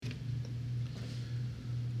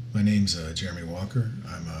My name's Jeremy Walker.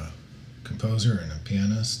 I'm a composer and a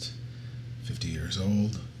pianist, 50 years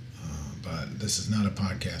old. But this is not a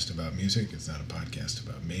podcast about music. It's not a podcast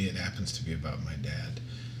about me. It happens to be about my dad.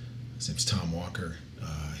 His name's Tom Walker.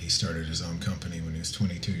 He started his own company when he was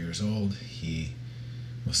 22 years old. He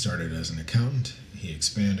was started as an accountant. He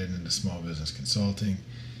expanded into small business consulting,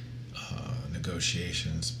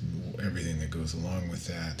 negotiations, everything that goes along with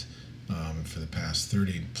that. For the past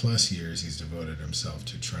 30 plus years, he's devoted himself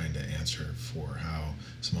to trying to answer for how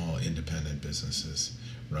small independent businesses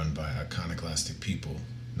run by iconoclastic people,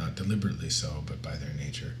 not deliberately so, but by their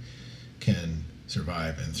nature, can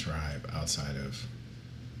survive and thrive outside of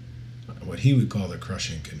what he would call the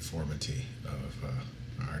crushing conformity of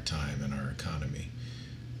our time and our economy.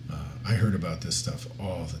 I heard about this stuff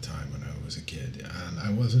all the time when I was a kid, and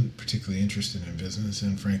I wasn't particularly interested in business,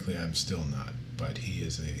 and frankly, I'm still not. But he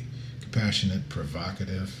is a compassionate,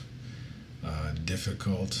 provocative,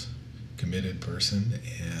 difficult, committed person,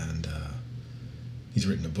 and he's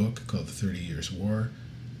written a book called The 30 Years' War,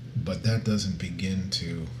 but that doesn't begin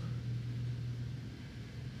to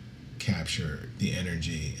capture the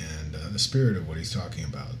energy and the spirit of what he's talking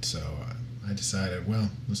about. So I decided, well,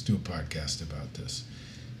 let's do a podcast about this.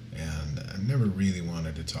 And I've never really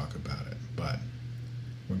wanted to talk about it, but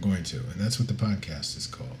we're going to. And that's what the podcast is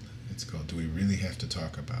called. It's called Do We Really Have to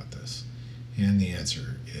Talk About This? And the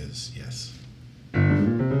answer is yes.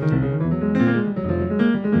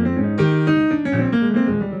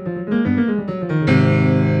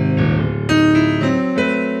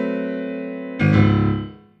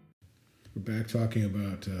 We're back talking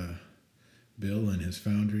about Bill and his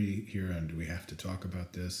foundry here on Do We Have to Talk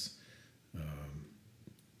About This?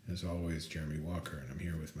 As always, Jeremy Walker, and I'm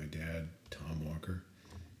here with my dad, Tom Walker.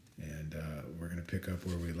 And we're going to pick up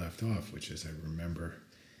where we left off, which is I remember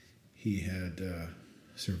he had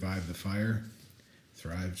survived the fire,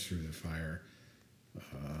 thrived through the fire,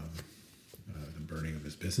 the burning of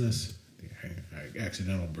his business, the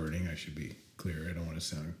accidental burning, I should be clear. I don't want to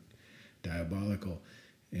sound diabolical.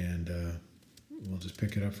 And we'll just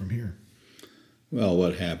pick it up from here. Well,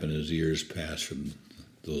 what happened is years passed from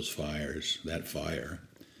those fires, that fire.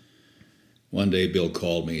 One day Bill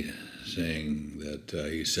called me saying that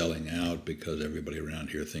he's selling out because everybody around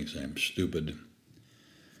here thinks I'm stupid.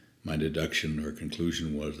 My deduction or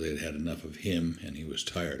conclusion was they'd had enough of him and he was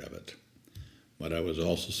tired of it. But I was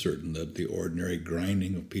also certain that the ordinary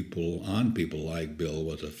grinding of people on people like Bill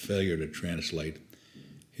was a failure to translate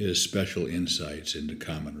his special insights into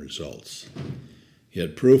common results.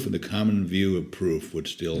 Yet proof and the common view of proof would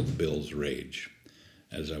still Bill's rage,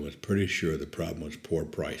 as I was pretty sure the problem was poor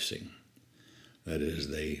pricing. That is,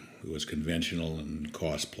 it was conventional and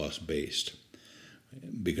cost-plus based,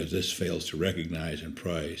 because this fails to recognize and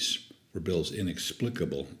price for Bill's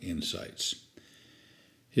inexplicable insights.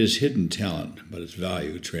 His hidden talent, but its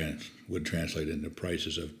value would translate into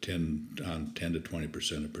prices of 10 to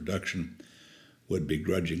 20% of production, would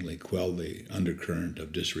begrudgingly quell the undercurrent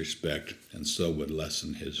of disrespect, and so would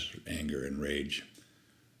lessen his anger and rage.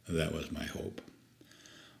 That was my hope.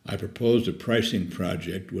 I proposed a pricing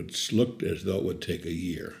project which looked as though it would take a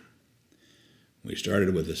year. We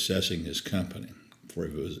started with assessing his company, for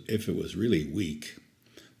if it was really weak,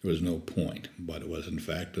 there was no point, but it was in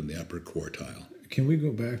fact in the upper quartile. Can we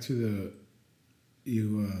go back to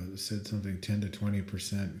you said something 10 to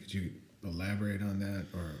 20%. Could you elaborate on that,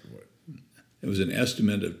 or what? It was an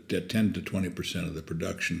estimate of 10 to 20% of the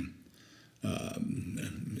production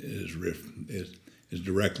is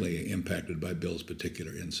directly impacted by Bill's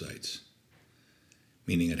particular insights,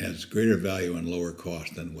 meaning it has greater value and lower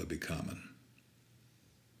cost than would be common.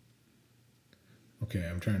 Okay,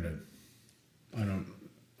 I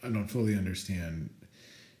don't fully understand.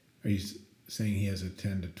 Are you saying he has a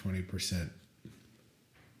 10 to 20%?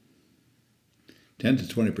 10 to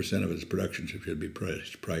 20% of his production should be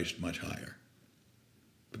priced much higher,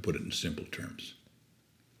 to put it in simple terms.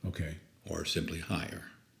 Okay. Or simply higher.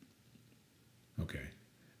 Okay.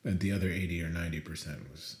 And the other 80 or 90%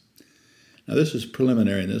 was... Now, this is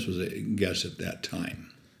preliminary, and this was a guess at that time.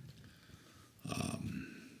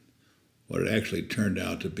 What it actually turned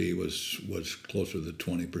out to be was closer to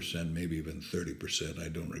 20%, maybe even 30%. I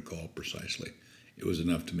don't recall precisely. It was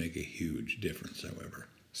enough to make a huge difference, however.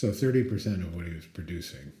 So 30% of what he was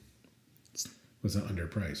producing was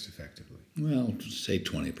underpriced, effectively. Well, say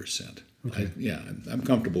 20%. Okay. I'm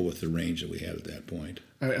comfortable with the range that we had at that point.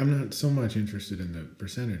 I'm not so much interested in the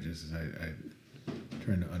percentages as I'm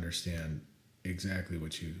trying to understand exactly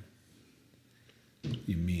what you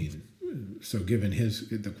mean. So given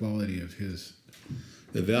the quality of his...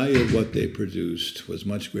 The value of what they produced was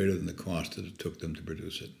much greater than the cost that it took them to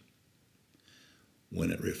produce it.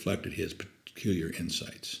 when it reflected his peculiar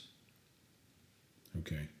insights.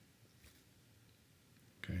 Okay.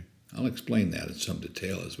 Okay. I'll explain that in some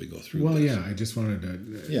detail as we go through Well, this. yeah, I just wanted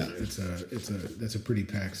to. Yeah. That's a pretty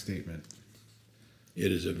packed statement.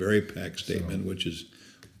 It is a very packed statement, which is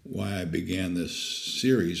why I began this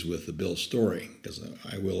series with the Bill story, because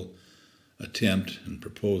I will attempt and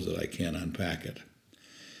propose that I can unpack it.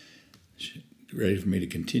 Ready for me to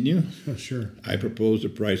continue? Oh, sure. I proposed a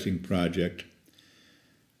pricing project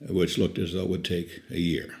which looked as though it would take a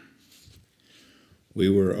year. We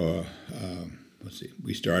were,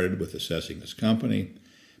 we started with assessing this company,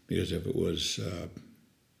 because if it was a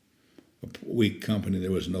weak company, there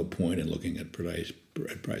was no point in looking at pricing,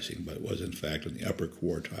 but it was in fact in the upper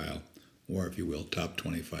quartile, or if you will, top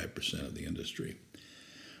 25% of the industry.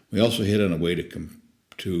 We also hit on a way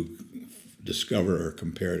to discover or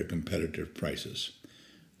compare to competitive prices,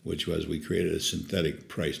 which was we created a synthetic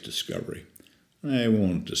price discovery. I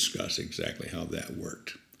won't discuss exactly how that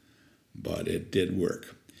worked, but it did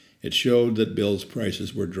work. It showed that Bill's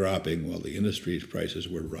prices were dropping while the industry's prices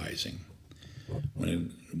were rising.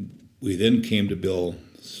 We then came to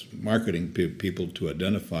Bill's marketing people to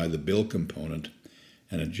identify the Bill component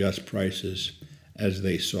and adjust prices as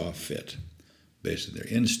they saw fit. Based on their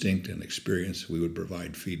instinct and experience, we would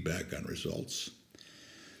provide feedback on results.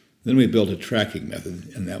 Then we built a tracking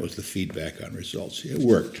method, and that was the feedback on results. It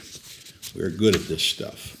worked. We are good at this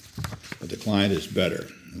stuff, but the client is better,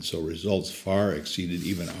 and so results far exceeded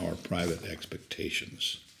even our private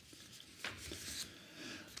expectations.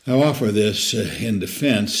 I offer this in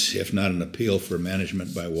defense, if not an appeal for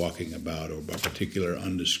management by walking about or by particular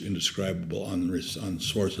indescribable,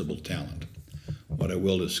 unsourceable talent. What I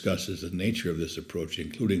will discuss is the nature of this approach,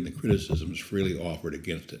 including the criticisms freely offered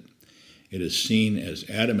against it. It is seen as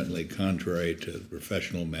adamantly contrary to the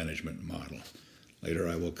professional management model. Later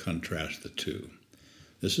I will contrast the two.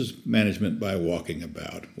 This is management by walking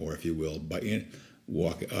about, or if you will,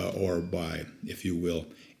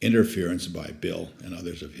 interference by Bill and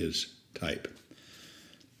others of his type.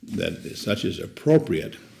 That such is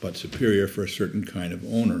appropriate but superior for a certain kind of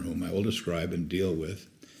owner whom I will describe and deal with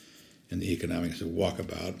in the economics of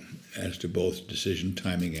walkabout as to both decision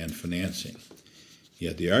timing and financing.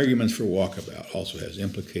 Yet the arguments for walkabout also has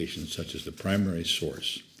implications such as the primary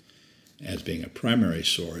source, as being a primary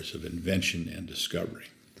source of invention and discovery.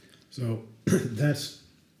 So that's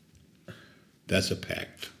a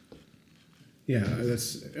pact. Yeah,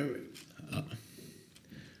 that's. I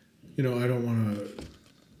don't want to.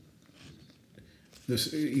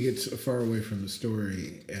 This you get so far away from the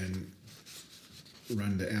story and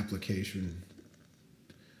run to application.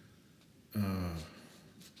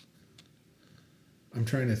 I'm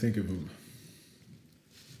trying to think of him.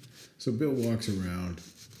 So Bill walks around.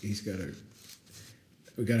 We got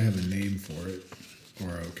to have a name for it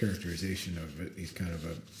or a characterization of it. He's kind of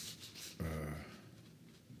a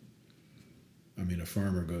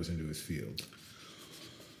farmer goes into his field.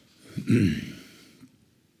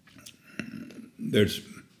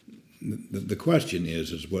 The question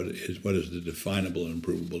is what is the definable and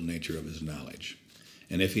provable nature of his knowledge?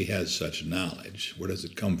 And if he has such knowledge, where does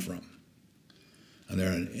it come from? And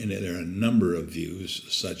there are a number of views,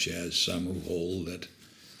 such as some who hold that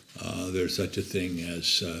there's such a thing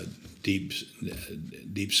as deep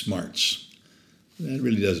smarts. That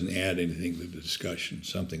really doesn't add anything to the discussion.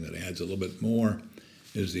 Something that adds a little bit more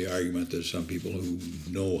is the argument that some people who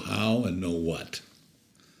know how and know what,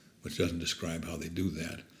 which doesn't describe how they do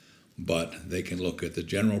that, but they can look at the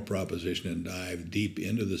general proposition and dive deep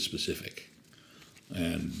into the specific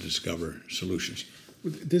and discover solutions.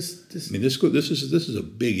 This is a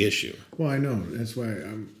big issue. Well, I know. That's why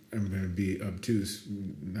I'm going to be obtuse,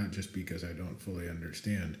 not just because I don't fully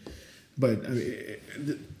understand, but I mean,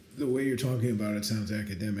 the way you're talking about it sounds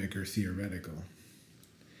academic or theoretical,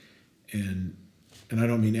 and I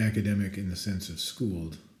don't mean academic in the sense of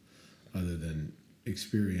schooled, other than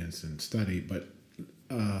experience and study, but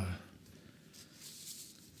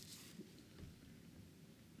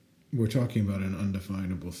we're talking about an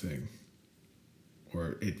undefinable thing,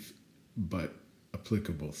 but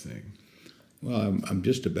applicable thing. Well, I'm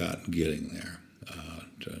just about getting there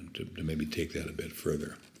to maybe take that a bit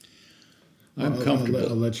further. I'm comfortable.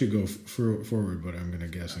 I'll let you go forward, but I'm going to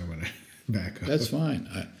guess I'm going to back up. That's fine.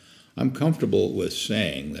 I'm comfortable with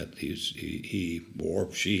saying that he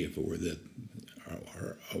or she, if it were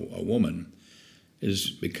a woman, is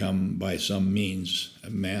become by some means a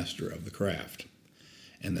master of the craft,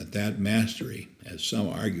 and that mastery, as some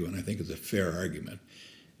argue, and I think it's a fair argument,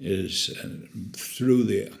 is through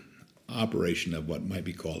the operation of what might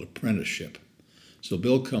be called apprenticeship. So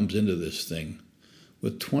Bill comes into this thing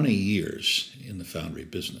with 20 years in the foundry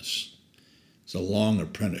business. It's a long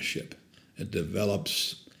apprenticeship. It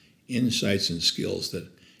develops insights and skills that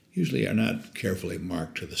usually are not carefully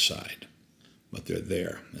marked to the side, but they're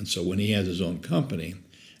there. And so when he has his own company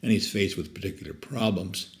and he's faced with particular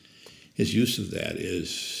problems, his use of that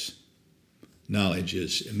is knowledge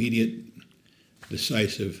is immediate,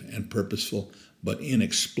 decisive, and purposeful, but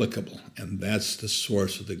inexplicable. And that's the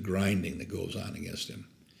source of the grinding that goes on against him.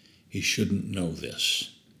 He shouldn't know this.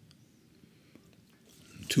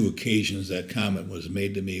 2 occasions that comment was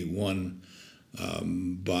made to me, one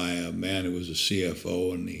by a man who was a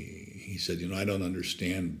CFO, and he said, I don't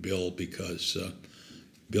understand Bill because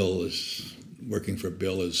Bill is working for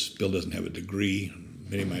Bill doesn't have a degree.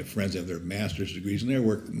 Many of my friends have their master's degrees, and they're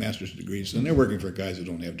working for guys who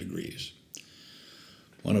don't have degrees.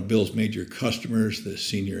 One of Bill's major customers, the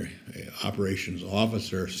senior operations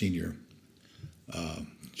officer, senior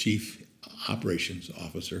chief operations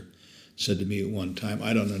officer, said to me at one time,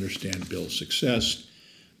 I don't understand Bill's success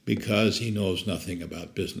because he knows nothing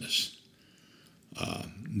about business.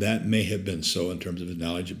 That may have been so in terms of his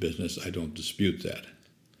knowledge of business. I don't dispute that.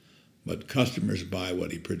 But customers buy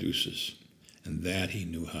what he produces, and that he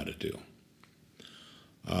knew how to do.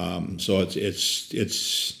 So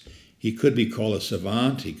he could be called a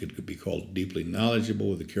savant. He could be called deeply knowledgeable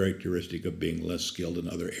with the characteristic of being less skilled in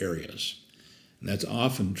other areas. And that's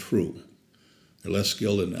often true. They're less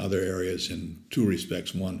skilled in other areas in 2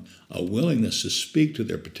 respects. One, a willingness to speak to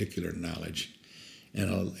their particular knowledge,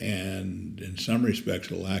 and in some respects,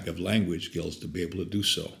 a lack of language skills to be able to do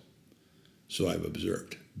so. So I've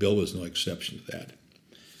observed. Bill was no exception to that.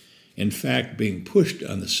 In fact, being pushed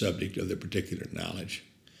on the subject of their particular knowledge,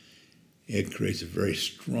 it creates a very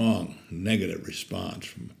strong negative response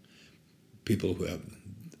from people who have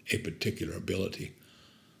a particular ability.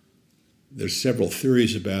 There's several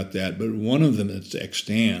theories about that, but one of them that's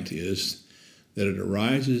extant is that it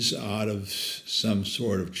arises out of some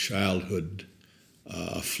sort of childhood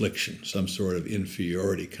affliction, some sort of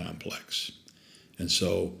inferiority complex. And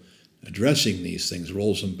so addressing these things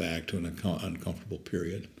rolls them back to an uncomfortable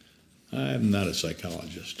period. I'm not a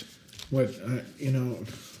psychologist.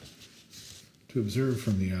 To observe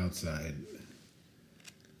from the outside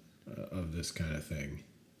of this kind of thing,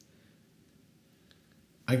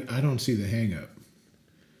 I don't see the hang-up.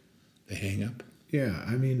 The hang-up? Yeah,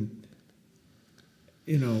 I mean,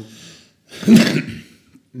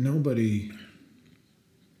 nobody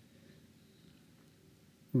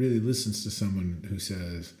really listens to someone who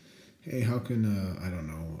says, hey, how can,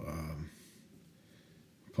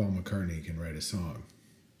 Paul McCartney can write a song.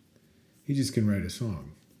 He just can write a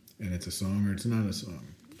song, and it's a song or it's not a song.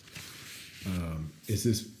 Is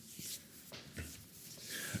this...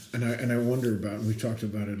 And I wonder about, and we talked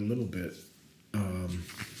about it a little bit,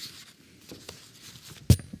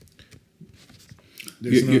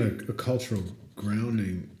 there's not a cultural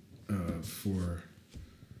grounding for...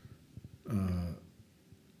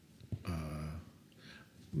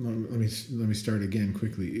 let me start again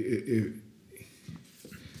quickly.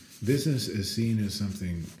 Business is seen as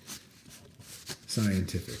something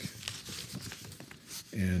scientific,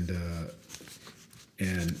 and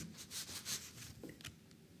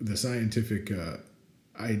the scientific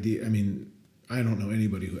idea. I mean, I don't know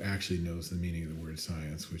anybody who actually knows the meaning of the word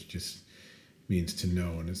science, which just means to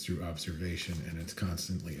know, and it's through observation, and it's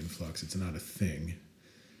constantly in flux. It's not a thing.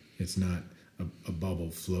 It's not a bubble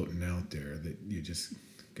floating out there that you just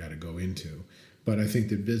got to go into. But I think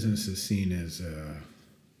that business is seen as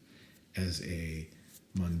a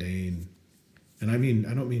mundane, and I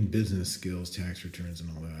don't mean business skills, tax returns, and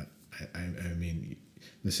all that. I mean,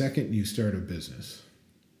 the second you start a business,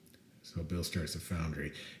 so Bill starts a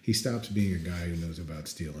foundry, he stops being a guy who knows about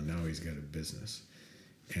steel, and now he's got a business.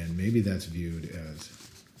 And maybe that's viewed as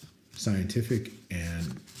scientific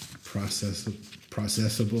and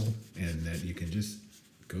processable, and that you can just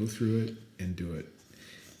go through it and do it.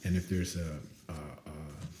 And if there's a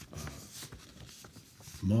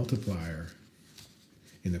multiplier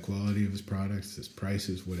in the quality of his products, his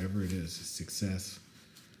prices, whatever it is, his success,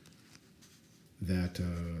 that's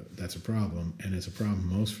a problem. And it's a problem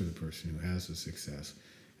most for the person who has the success,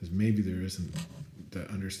 because maybe there isn't the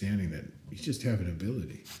understanding that you just have an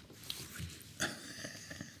ability.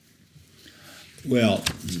 Well,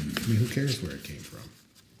 I mean, who cares where it came from?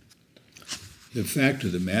 The fact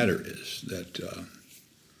of the matter is that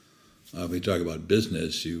if we talk about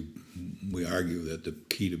business, we argue that the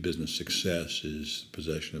key to business success is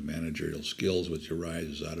possession of managerial skills, which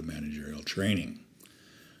arises out of managerial training,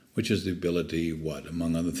 which is the ability,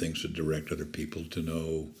 among other things, to direct other people, to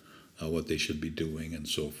know what they should be doing, and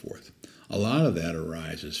so forth. A lot of that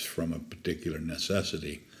arises from a particular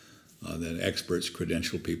necessity that experts,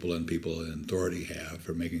 credentialed people, and people in authority have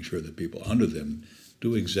for making sure that people under them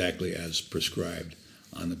do exactly as prescribed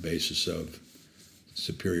on the basis of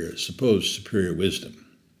supposed superior wisdom.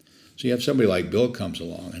 So you have somebody like Bill comes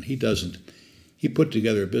along, and he put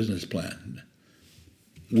together a business plan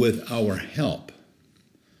with our help.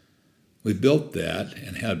 We built that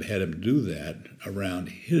and had him do that around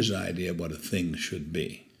his idea of what a thing should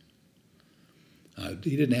be.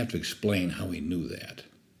 He didn't have to explain how he knew that.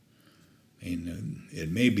 I mean,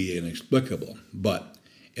 it may be inexplicable, but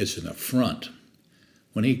it's an affront.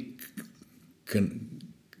 When he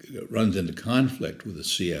runs into conflict with the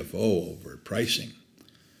CFO over pricing,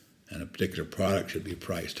 and a particular product should be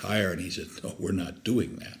priced higher, and he said, no, we're not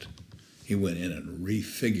doing that. He went in and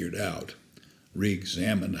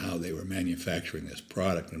re-examined how they were manufacturing this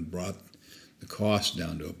product and brought the cost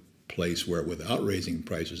down to a place where, without raising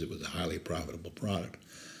prices, it was a highly profitable product.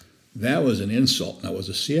 That was an insult. Now, was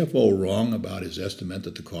the CFO wrong about his estimate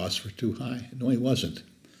that the costs were too high? No, he wasn't.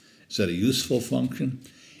 Is that a useful function?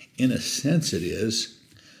 In a sense it is,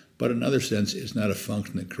 but in another sense it's not a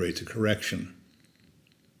function that creates a correction.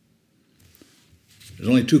 There's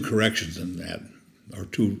only two corrections in that, or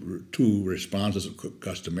two responses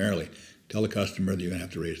customarily. Tell the customer that you're going to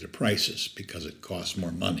have to raise the prices because it costs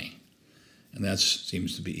more money. And that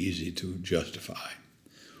seems to be easy to justify.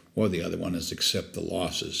 Or the other one is accept the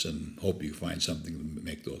losses and hope you find something to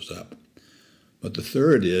make those up. But the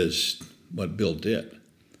third is what Bill did.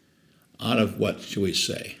 Out of what shall we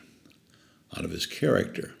say? Out of his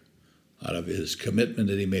character, out of his commitment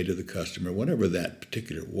that he made to the customer, whatever that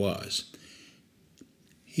particular was,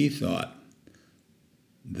 he thought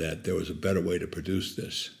that there was a better way to produce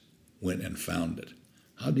this, went and found it.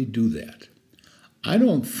 How did he do that? I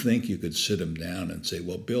don't think you could sit him down and say,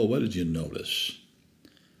 well, Bill, what did you notice?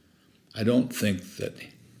 I don't think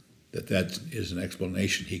that is an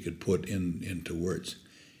explanation he could put into words.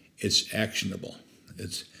 It's actionable.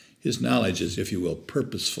 His knowledge is, if you will,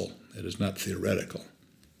 purposeful. It is not theoretical.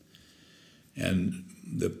 And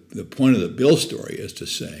the point of the Bill story is to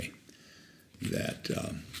say that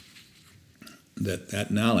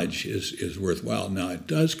that knowledge is worthwhile. Now, it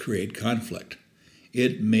does create conflict.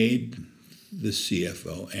 It made the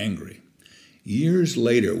CFO angry. Years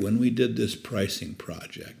later, when we did this pricing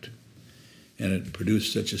project, and it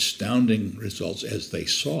produced such astounding results as they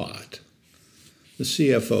saw it, the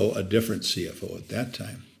CFO, a different CFO at that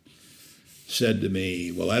time, said to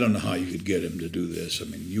me, well, I don't know how you could get him to do this. I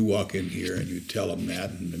mean, you walk in here and you tell him that,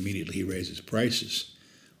 and immediately he raises prices.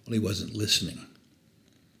 Well, he wasn't listening.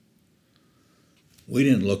 We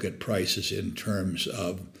didn't look at prices in terms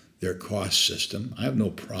of their cost system. I have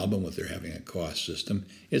no problem with their having a cost system.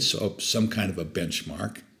 It's some kind of a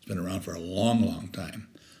benchmark. It's been around for a long, long time.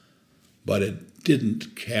 But it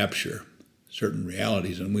didn't capture certain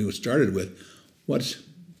realities. And we started with what's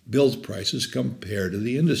Bill's prices compared to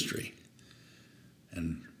the industry.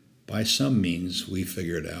 And by some means, we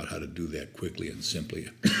figured out how to do that quickly and simply.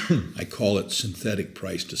 I call it synthetic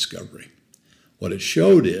price discovery. What it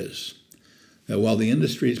showed is that while the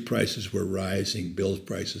industry's prices were rising, Bill's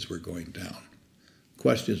prices were going down. The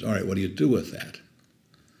question is, all right, what do you do with that?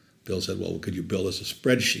 Bill said, well, could you build us a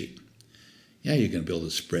spreadsheet? Yeah, you can build a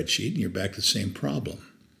spreadsheet and you're back to the same problem.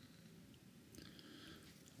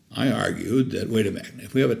 I argued that, wait a minute,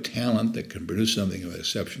 if we have a talent that can produce something of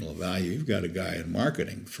exceptional value, you've got a guy in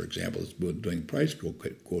marketing, for example, that's been doing price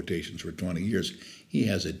quotations for 20 years. He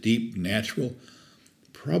has a deep, natural,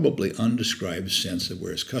 probably undescribed sense of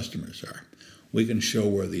where his customers are. We can show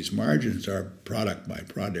where these margins are product by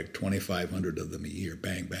product, 2,500 of them a year,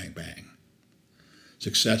 bang, bang, bang.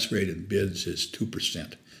 Success rate in bids is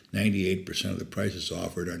 2%. 98% of the prices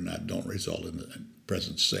offered don't result in the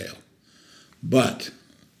present sale. But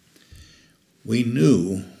we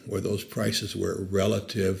knew where those prices were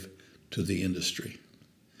relative to the industry.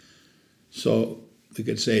 So we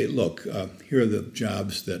could say, look, here are the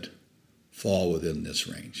jobs that fall within this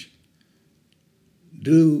range.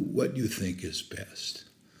 Do what you think is best.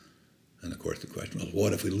 And of course the question was,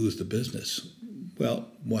 what if we lose the business? Well,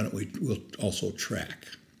 we'll also track.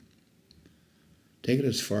 Take it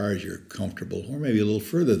as far as you're comfortable, or maybe a little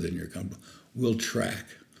further than you're comfortable. We'll track.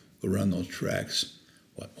 We'll run those tracks,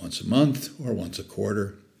 once a month or once a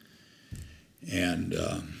quarter, and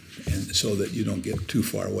so that you don't get too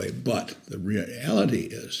far away. But the reality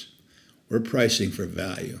is, we're pricing for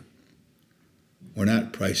value. We're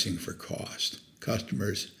not pricing for cost.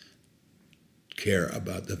 Customers care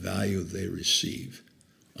about the value they receive,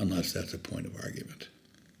 unless that's a point of argument.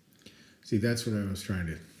 See, that's what I was trying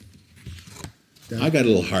to I got a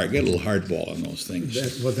little hardball on those things.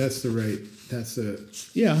 That's the right.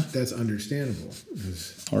 Yeah. That's understandable.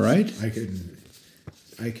 'Cause All right.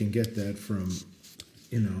 I can get that from,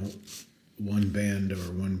 one band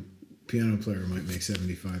or one piano player might make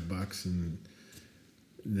 $75 and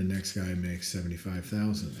the next guy makes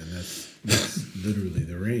 75,000, and that's literally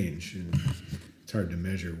the range, and it's hard to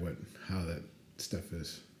measure how that stuff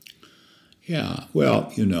is. Yeah.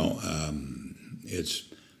 Well,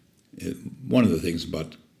 one of the things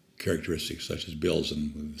about characteristics such as Bill's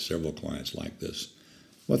and with several clients like this,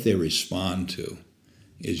 what they respond to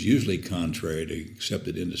is usually contrary to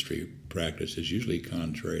accepted industry practice, is usually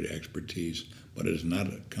contrary to expertise, but it is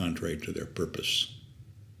not contrary to their purpose.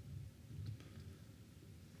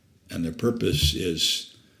 And their purpose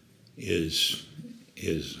is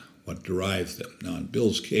what drives them. Now, in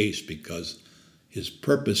Bill's case, because his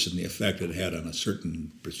purpose and the effect it had on a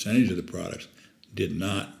certain percentage of the products did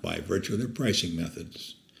not, by virtue of their pricing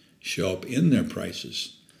methods, show up in their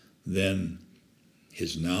prices, then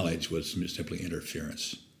his knowledge was simply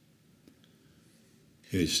interference.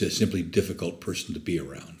 He was a simply difficult person to be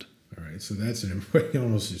around. All right, so that's an important. You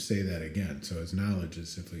almost should say that again. So his knowledge is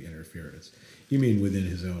simply interference. You mean within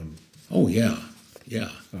his own? Oh yeah.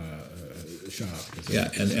 Shop. Yeah,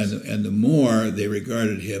 and the more they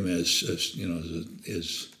regarded him as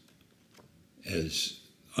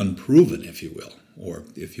unproven, if you will, or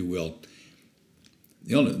if you will,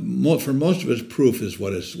 for most of us, proof is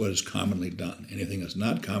what is commonly done. Anything that's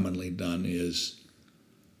not commonly done is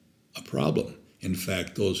a problem. In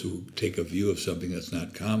fact, those who take a view of something that's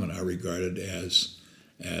not common are regarded as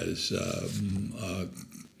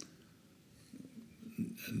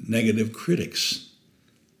negative critics.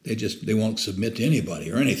 They won't submit to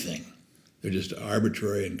anybody or anything. They're just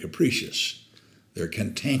arbitrary and capricious. They're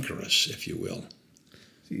cantankerous, if you will.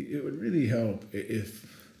 See, it would really help if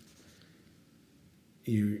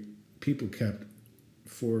people kept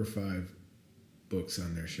 4 or 5 books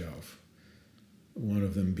on their shelf. One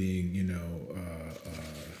of them being,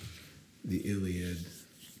 the Iliad.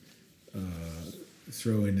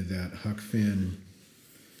 Throw into that Huck Finn.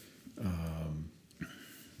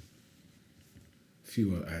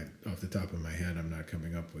 Few off the top of my head, I'm not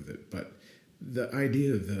coming up with it, but the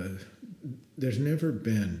idea of there's never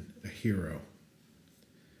been a hero.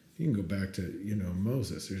 You can go back to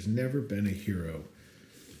Moses. There's never been a hero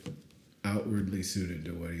outwardly suited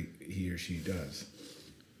to what he or she does.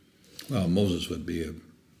 Well, Moses would be a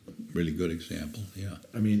really good example. Yeah.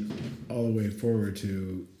 I mean, all the way forward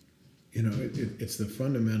to, it's the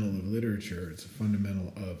fundamental of literature. It's a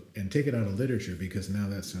fundamental of, and take it out of literature because now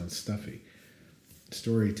that sounds stuffy.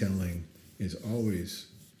 Storytelling is always,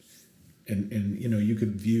 and you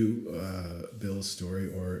could view Bill's story,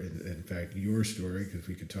 or in fact your story, because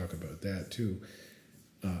we could talk about that too,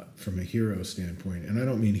 from a hero standpoint. And I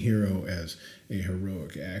don't mean hero as a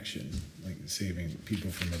heroic action, like saving people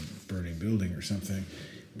from a burning building or something,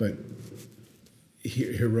 but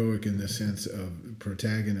heroic in the sense of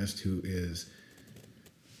protagonist who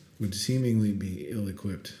would seemingly be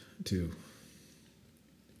ill-equipped to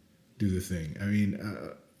do the thing. I mean,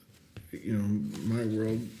 my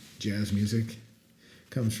world, jazz music,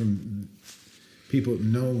 comes from people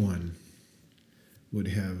no one would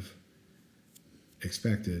have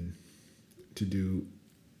expected to do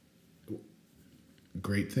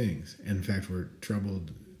great things. And in fact, we're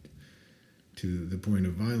troubled to the point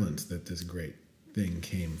of violence that this great thing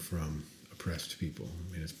came from oppressed people.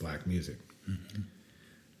 I mean, it's black music. Mm-hmm.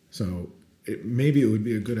 So maybe it would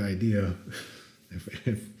be a good idea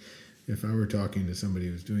if I were talking to somebody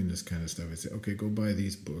who's doing this kind of stuff, I'd say, okay, go buy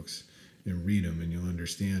these books and read them, and you'll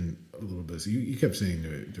understand a little bit. So you kept saying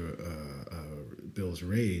to Bill's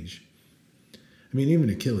Rage. I mean, even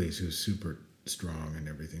Achilles, who's super strong and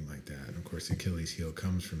everything like that. And of course, Achilles' heel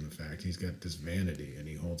comes from the fact he's got this vanity and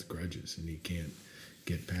he holds grudges and he can't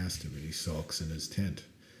get past him and he sulks in his tent.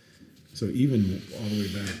 So even all the way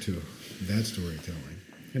back to that storytelling.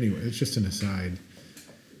 Anyway, it's just an aside.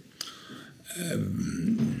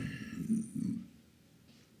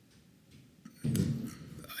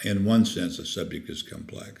 In one sense, the subject is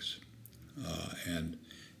complex, and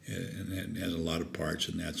it has a lot of parts,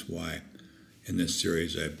 and that's why in this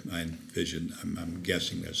series I envisioned, I'm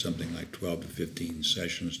guessing there's something like 12 to 15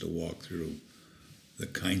 sessions to walk through the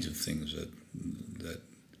kinds of things that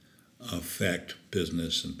affect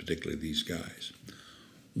business, and particularly these guys.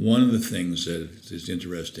 One of the things that is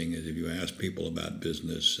interesting is if you ask people about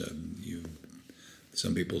business,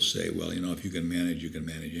 some people say, well, if you can manage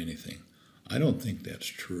anything. I don't think that's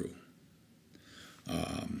true.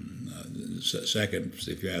 Second,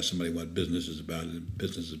 if you ask somebody what business is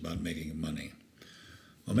about making money.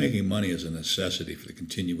 Well, making money is a necessity for the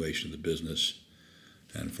continuation of the business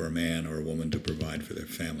and for a man or a woman to provide for their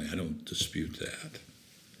family. I don't dispute that.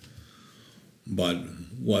 But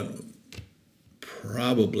what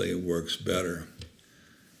probably works better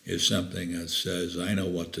is something that says, I know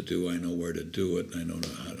what to do, I know where to do it, I know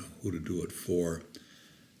who to do it for,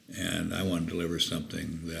 and I want to deliver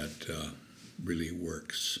something that really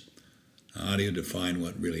works. Now, how do you define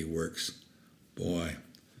what really works? Boy,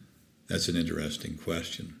 that's an interesting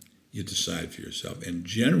question. You decide for yourself. And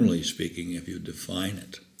generally speaking, if you define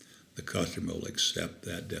it, the customer will accept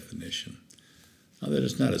that definition. Now, that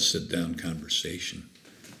is not a sit-down conversation.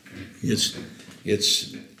 It's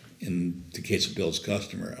in the case of Bill's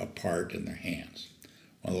customer, a part in their hands.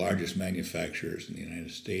 One of the largest manufacturers in the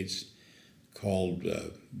United States called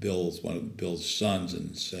one of Bill's sons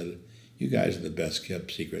and said, "You guys are the best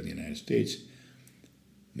kept secret in the United States.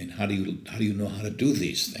 I mean, how do you know how to do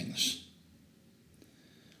these things?"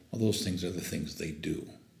 Well, those things are the things they do.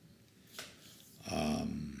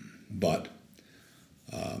 But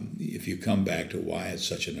if you come back to why it's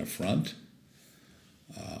such an affront,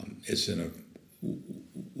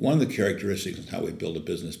 one of the characteristics of how we build a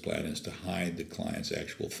business plan is to hide the client's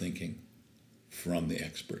actual thinking from the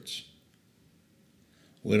experts.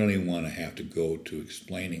 We don't even want to have to go to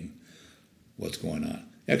explaining what's going on.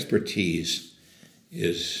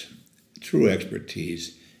 True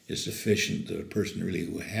expertise is sufficient that a person really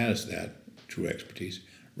who has that true expertise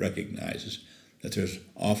recognizes that there's an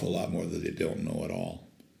awful lot more that they don't know at all.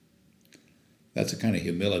 That's a kind of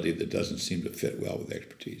humility that doesn't seem to fit well with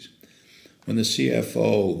expertise. When the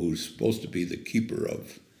CFO, who's supposed to be the keeper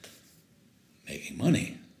of making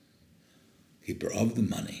money, keeper of the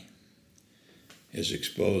money, is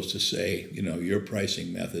exposed to say, your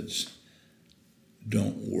pricing methods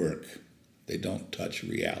don't work. They don't touch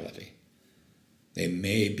reality. They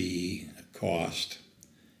may be cost,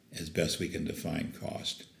 as best we can define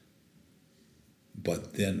cost.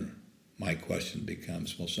 But then my question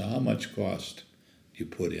becomes, well, so how much cost do you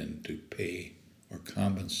put in to pay or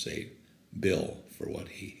compensate Bill for what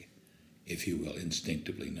he, if you will,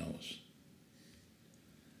 instinctively knows?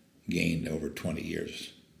 Gained over 20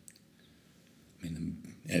 years. I mean,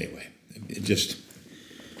 anyway,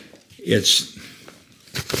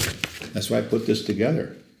 that's why I put this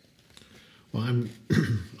together. Well,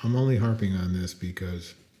 I'm only harping on this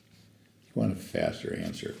because you want a faster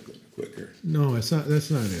answer, quicker. No, it's not. That's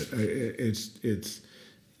not it. It's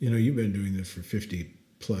you've been doing this for 50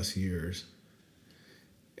 plus years,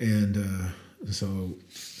 and so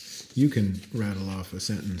you can rattle off a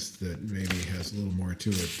sentence that maybe has a little more to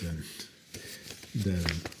it than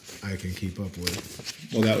I can keep up with.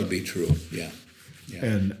 Well, that would be true. Yeah.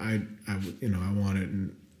 And I want it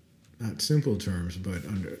in not simple terms, but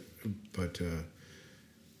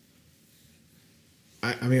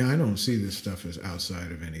I don't see this stuff as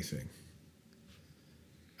outside of anything.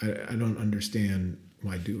 I don't understand.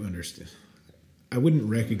 Well, I do understand. I wouldn't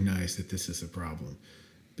recognize that this is a problem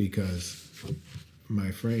because my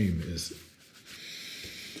frame is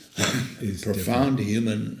profound different.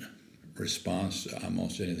 Human response to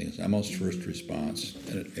almost anything. It's almost first response,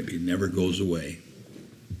 and it maybe never goes away,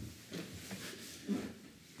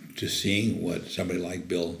 to seeing what somebody like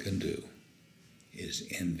Bill can do is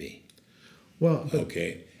envy. Well,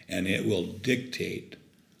 okay, and it will dictate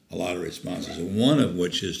a lot of responses, one of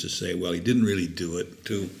which is to say, well, he didn't really do it.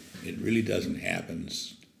 2, it really doesn't happen.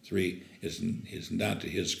 3, is not to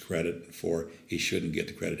his credit. 4, he shouldn't get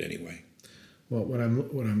the credit anyway. Well, what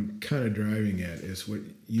I'm kind of driving at is what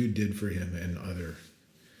you did for him and other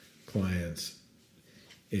clients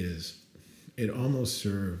is it almost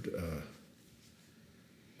served a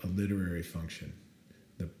literary function.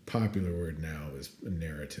 The popular word now is a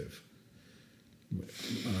narrative,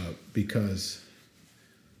 because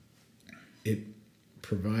it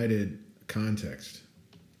provided context.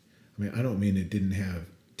 I mean, I don't mean it didn't have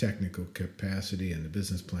technical capacity and the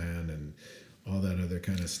business plan and all that other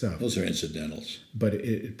kind of stuff. Those are incidentals. But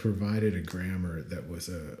it provided a grammar that was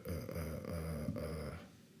a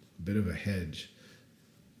bit of a hedge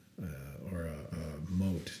or a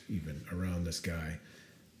moat even around this guy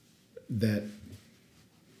that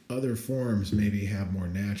other forms maybe have more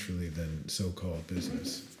naturally than so-called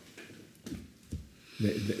business.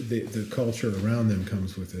 The culture around them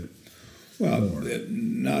comes with it. Well,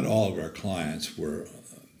 not all of our clients were,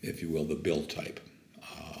 if you will, the Bill type.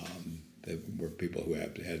 They were people who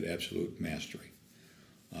had absolute mastery.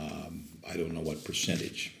 I don't know what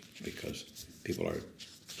percentage, because people are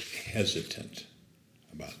hesitant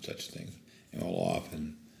about such things and will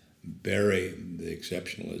often bury the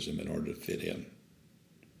exceptionalism in order to fit in.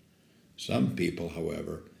 Some people,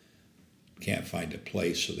 however, can't find a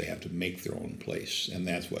place, so they have to make their own place, and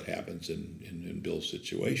that's what happens in Bill's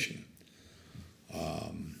situation.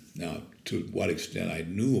 Now, to what extent I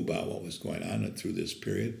knew about what was going on through this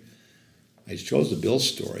period, I chose the Bill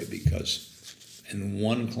story because in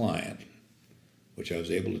one client, which I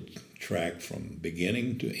was able to track from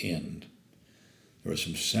beginning to end, there were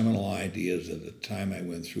some seminal ideas at the time I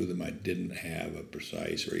went through them. I didn't have a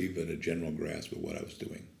precise or even a general grasp of what I was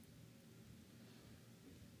doing.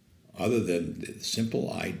 Other than the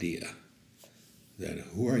simple idea that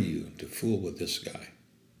who are you to fool with this guy?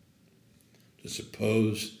 To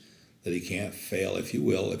suppose that he can't fail, if you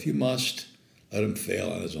will, if you must, let him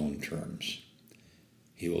fail on his own terms.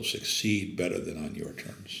 He will succeed better than on your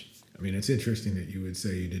terms. I mean, it's interesting that you would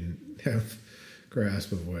say you didn't have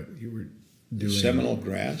grasp of what you were doing. Seminal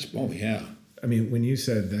grasp? Oh, yeah. I mean, when you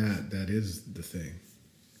said that, that is the thing.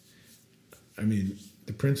 I mean,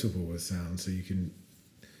 the principle was sound, so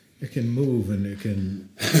it can move and it can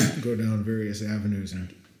go down various avenues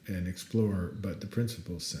and explore, but the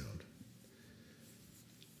principle's sound.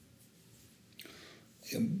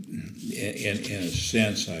 In a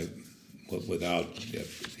sense, without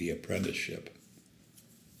the apprenticeship,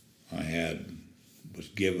 I was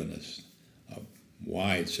given a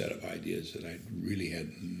wide set of ideas that I really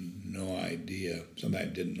had no idea.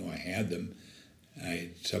 Sometimes didn't know I had them. I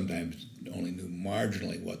sometimes only knew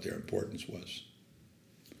marginally what their importance was.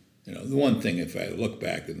 You know, the one thing, if I look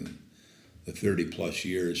back in the 30 plus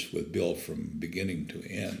years with Bill from beginning to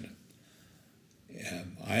end,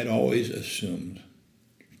 I had always assumed,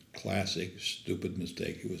 classic, stupid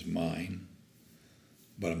mistake, it was mine,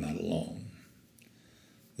 but I'm not alone,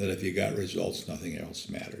 that if you got results, nothing else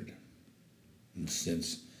mattered. And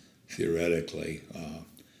since theoretically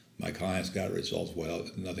my clients got results, well,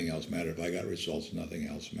 nothing else mattered. If I got results, nothing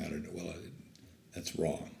else mattered. Well, that's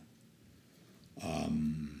wrong.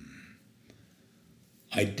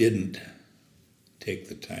 I didn't take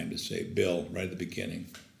the time to say, Bill, right at the beginning,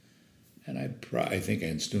 and I think I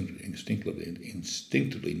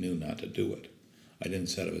instinctively knew not to do it. I didn't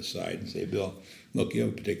set it aside and say, Bill, look, you have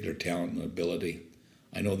a particular talent and ability.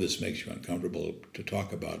 I know this makes you uncomfortable to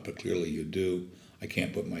talk about, but clearly you do. I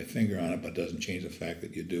can't put my finger on it, but it doesn't change the fact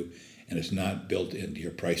that you do, and it's not built into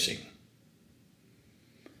your pricing.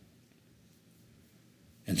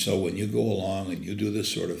 And so when you go along and you do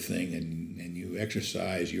this sort of thing and you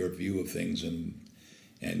exercise your view of things and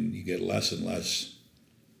you get less and less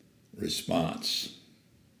response,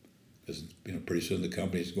 because pretty soon the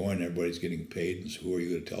company's going, everybody's getting paid, and so who are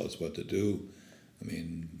you to tell us what to do? I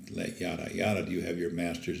mean, yada, yada. Do you have your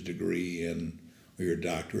master's degree or your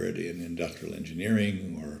doctorate in industrial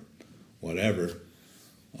engineering or whatever?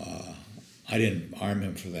 I didn't arm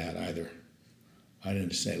him for that either. I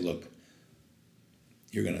didn't say, look,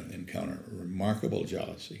 you're going to encounter remarkable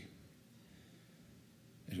jealousy.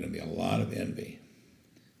 There's going to be a lot of envy.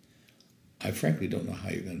 I frankly don't know how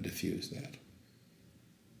you're going to diffuse that.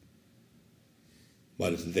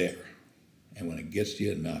 But it's there. And when it gets to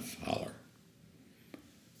you enough, holler.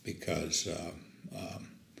 Because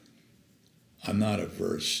I'm not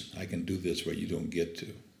averse. I can do this where you don't get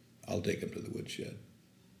to. I'll take them to the woodshed.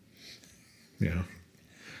 Yeah.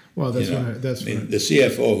 Well, that's the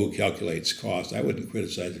CFO who calculates cost, I wouldn't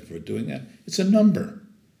criticize him for doing that. It's a number,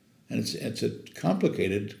 and it's a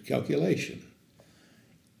complicated calculation.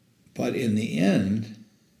 But in the end,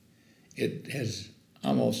 it has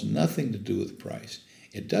almost nothing to do with price.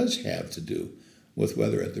 It does have to do with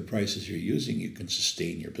whether at the prices you're using you can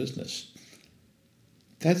sustain your business.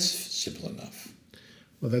 That's simple enough.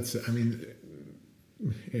 Well,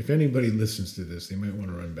 if anybody listens to this, they might want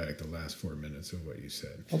to run back the last 4 minutes of what you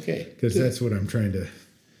said. Okay. Because that's what I'm trying to...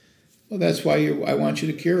 Well, that's why I want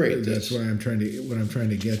you to curate this. That's why I'm trying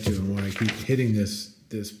to get to, and why I keep hitting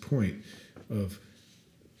this point of...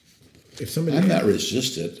 If somebody, I'm not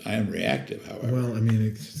resistant. I am reactive, however. Well, I mean,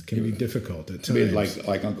 it can be difficult at times. I mean,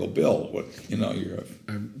 like Uncle Bill.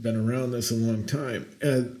 I've been around this a long time.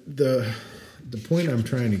 The point I'm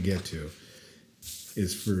trying to get to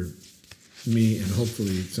is for me, and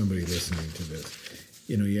hopefully somebody listening to this.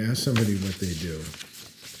 You ask somebody what they do,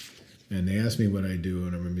 and they ask me what I do,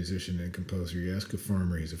 and I'm a musician and composer. You ask a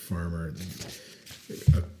farmer, he's a farmer.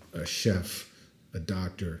 A chef, a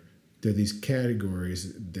doctor. There are these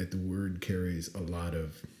categories that the word carries a lot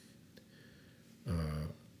of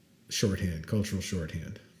shorthand, cultural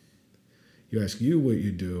shorthand. You ask you what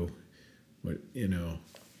you do,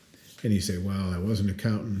 and you say, well, I was an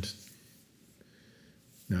accountant.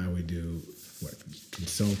 Now we do,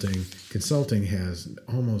 consulting. Consulting has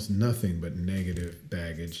almost nothing but negative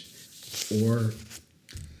baggage, or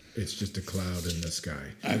it's just a cloud in the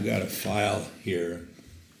sky. I've got a file here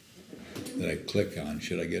that I click on,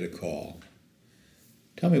 should I get a call,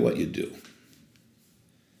 tell me what you do.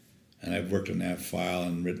 And I've worked on that file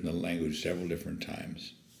and written the language several different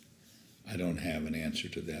times. I don't have an answer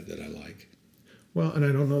to that I like. Well, and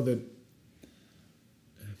I don't know that.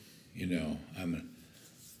 You know, I'm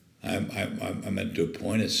at the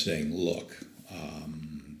point of saying, look,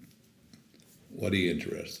 what are you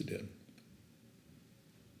interested in?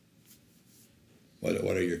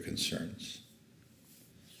 What are your concerns?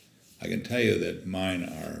 I can tell you that mine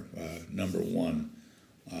are, number one,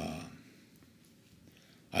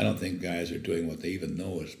 I don't think guys are doing what they even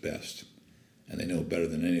know is best, and they know better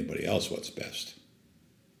than anybody else what's best.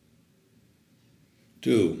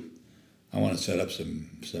 Two, I want to set up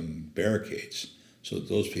some barricades so that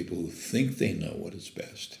those people who think they know what is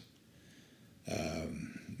best,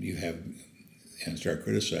 and start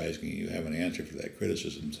criticizing, you have an answer for that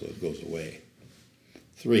criticism so it goes away.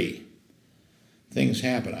 Three, things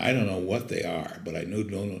happen. I don't know what they are, but I do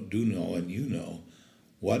know, and you know,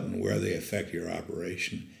 what and where they affect your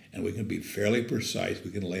operation. And we can be fairly precise.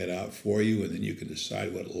 We can lay it out for you, and then you can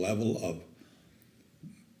decide what level of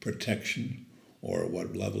protection or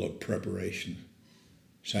what level of preparation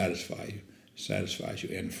satisfies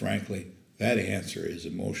you. And frankly, that answer is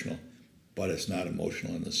emotional, but it's not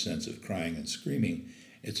emotional in the sense of crying and screaming.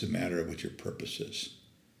 It's a matter of what your purpose is.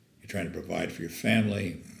 You're trying to provide for your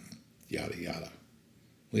family, yada, yada.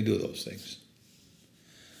 We do those things.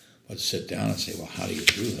 But sit down and say, well, how do you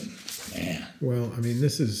do them? Man. Well, I mean,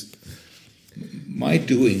 this is... My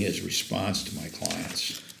doing is response to my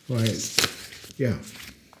clients. Well, yeah.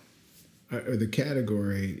 The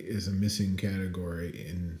category is a missing category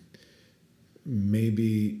in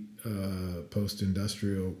maybe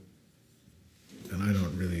post-industrial, and I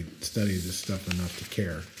don't really study this stuff enough to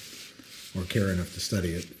care, or care enough to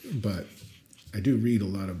study it, but I do read a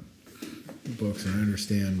lot of books and I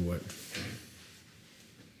understand what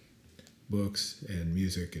books and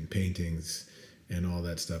music and paintings and all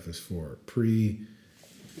that stuff is for.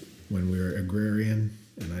 When we were agrarian,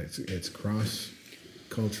 and it's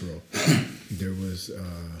cross-cultural, there was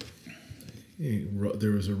a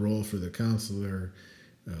role for the counselor.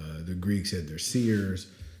 The Greeks had their seers.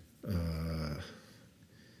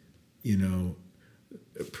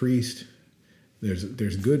 A priest.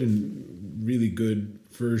 There's good and really good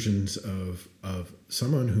versions of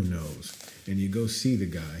someone who knows, and you go see the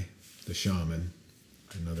guy, the shaman,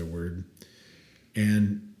 another word,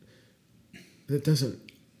 and that doesn't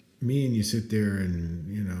mean you sit there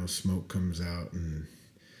and smoke comes out and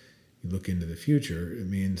you look into the future. It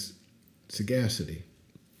means sagacity,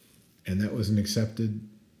 and that was an accepted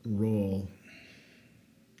role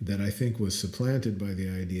that I think was supplanted by the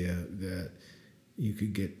idea that you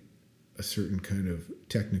could get a certain kind of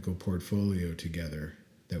technical portfolio together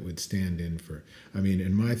that would stand in for,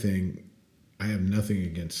 in my thing, I have nothing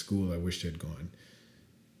against school. I wished I'd gone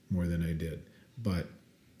more than I did. But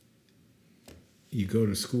you go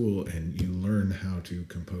to school and you learn how to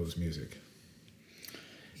compose music.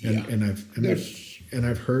 And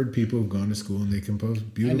I've heard people who've gone to school and they compose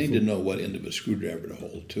beautiful. I need to know what end of a screwdriver to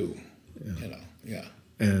hold too. Yeah.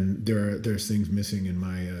 And there's things missing in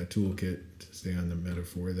my toolkit, to stay on the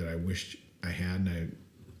metaphor, that I wished I had and I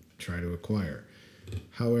try to acquire.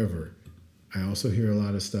 However, I also hear a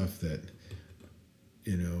lot of stuff that,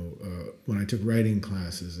 when I took writing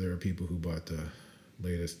classes, there are people who bought the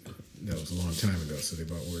latest, that was a long time ago, so they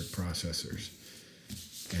bought word processors.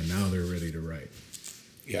 And now they're ready to write.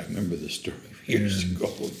 Yeah, I remember the story years ago.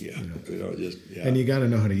 Yeah, And you got to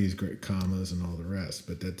know how to use great commas and all the rest,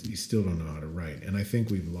 but that you still don't know how to write. And I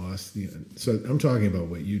think we've lost the. So I'm talking about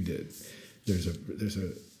what you did. There's a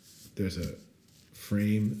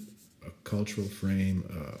frame, a cultural frame,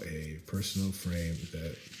 a personal frame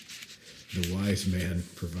that the wise man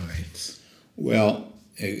provides. Well,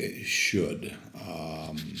 it should.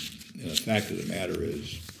 And the fact of the matter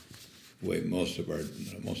is, the way most of us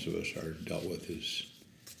are dealt with is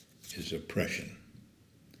oppression.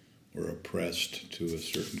 We're oppressed to a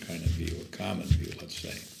certain kind of view, a common view, let's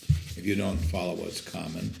say. If you don't follow what's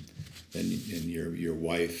common, then your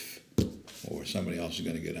wife or somebody else is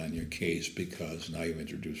going to get on your case because now you've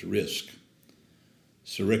introduced risk.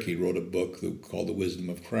 Siriki wrote a book called The Wisdom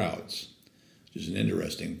of Crowds, which is an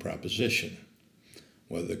interesting proposition,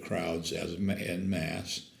 whether the crowds en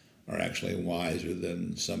masse are actually wiser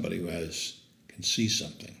than somebody who can see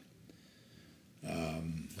something.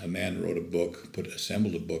 A man wrote a book,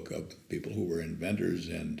 assembled a book of people who were inventors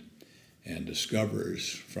and discoverers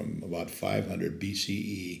from about 500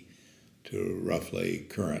 BCE to roughly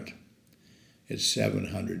current. It's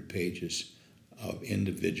 700 pages of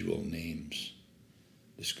individual names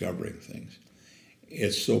discovering things.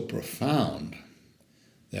 it's so profound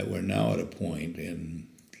that we're now at a point in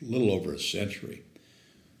a little over a century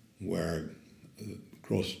where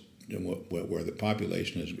where the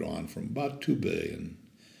population has grown from about 2 billion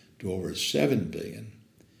to over 7 billion,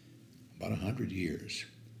 about 100 years,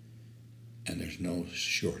 and there's no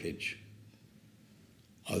shortage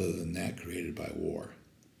other than that created by war.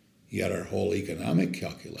 Yet our whole economic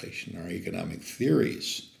calculation, our economic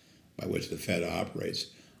theories by which the Fed operates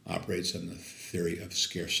on the theory of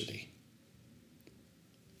scarcity.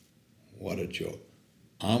 What a joke.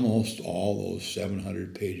 Almost all those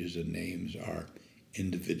 700 pages of names are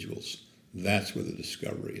individuals. That's where the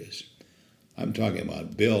discovery is. I'm talking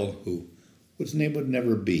about Bill, whose name would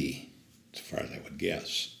never be, as far as I would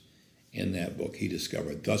guess. In that book, he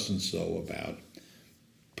discovered thus and so about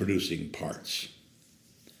producing parts.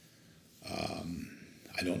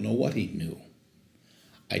 I don't know what he knew.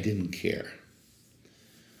 I didn't care.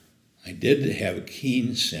 I did have a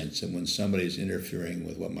keen sense that when somebody's interfering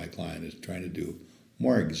with what my client is trying to do,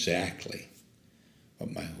 more exactly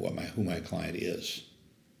who my client is.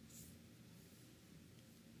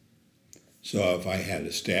 So if I had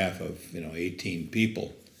a staff of 18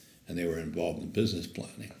 people and they were involved in business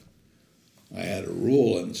planning, I had a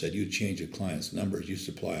rule and said, you change a client's numbers, you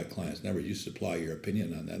supply a client's numbers, you supply your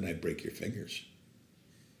opinion on that, and I'd break your fingers.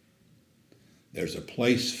 There's a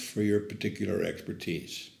place for your particular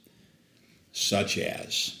expertise, such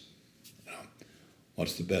as,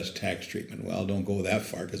 what's the best tax treatment? Well, don't go that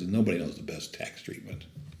far because nobody knows the best tax treatment.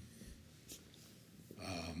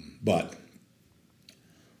 But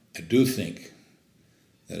I do think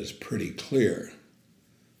that it's pretty clear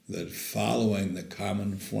that following the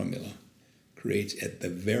common formula creates at the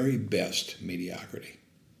very best mediocrity.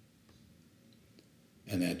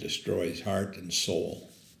 And that destroys heart and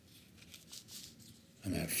soul.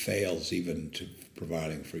 And that fails even to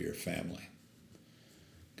providing for your family.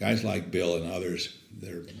 Guys like Bill and others,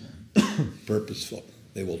 they're purposeful.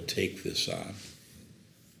 They will take this on.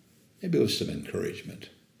 Maybe with some encouragement.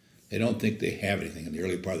 They don't think they have anything. In the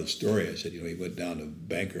early part of the story, I said, he went down to a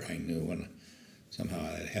banker I knew, and somehow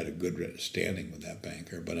I had a good standing with that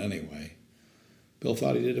banker. But anyway, Bill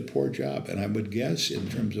thought he did a poor job. And I would guess, in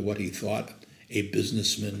terms of what he thought a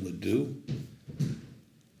businessman would do,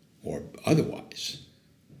 or otherwise,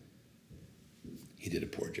 he did a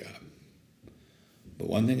poor job. But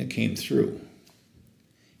one thing that came through,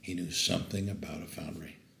 he knew something about a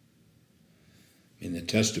foundry. In the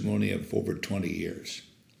testimony of over 20 years.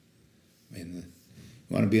 You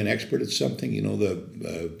want to be an expert at something?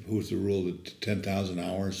 Who's the rule of 10,000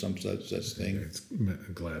 hours, some such thing? It's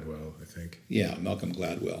Gladwell, I think. Yeah, Malcolm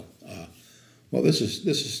Gladwell. Well, this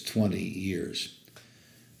is 20 years,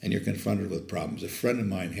 and you're confronted with problems. A friend of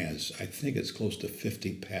mine has, I think it's close to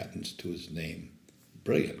 50 patents to his name.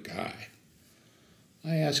 Brilliant guy.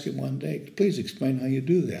 I asked him one day, please explain how you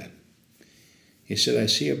do that. He said, I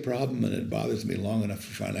see a problem and it bothers me long enough to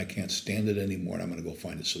find I can't stand it anymore and I'm going to go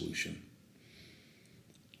find a solution.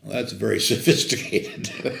 Well, that's very sophisticated.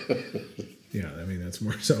 Yeah, that's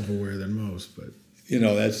more self-aware than most, but...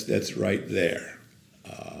 That's right there.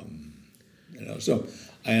 So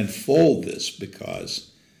I unfold this because,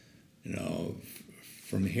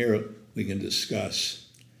 from here we can discuss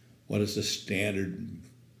what is the standard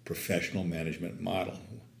professional management model.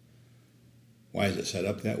 Why is it set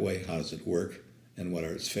up that way? How does it work? And what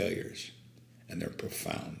are its failures? And they're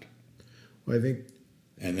profound. Well, I think...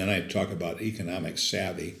 And then I talk about economic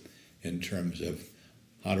savvy in terms of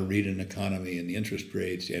how to read an economy and the interest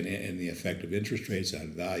rates and the effect of interest rates on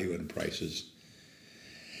value and prices.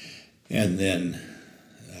 And then,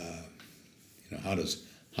 how does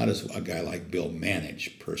a guy like Bill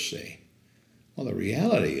manage, per se? Well, the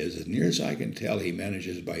reality is, as near as I can tell, he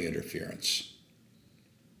manages by interference.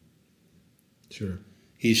 Sure.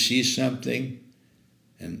 He sees something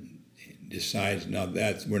and decides, no,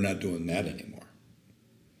 we're not doing that anymore.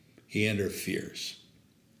 He interferes.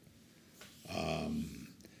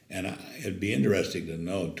 And it'd be interesting to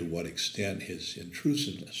know to what extent his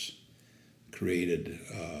intrusiveness created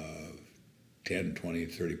 10, 20,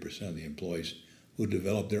 30% of the employees who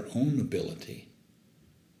developed their own ability,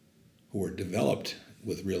 who were developed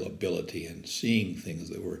with real ability and seeing things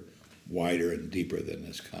that were wider and deeper than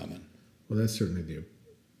is common. Well, that's certainly the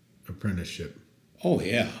apprenticeship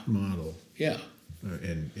model. Yeah.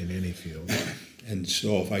 In any field. And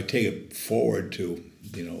so if I take it forward to,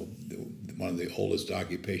 one of the oldest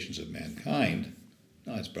occupations of mankind,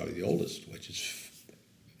 it's probably the oldest, which is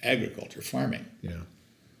agriculture, farming. Yeah.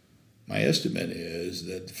 My estimate is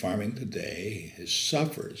that farming today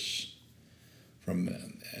suffers from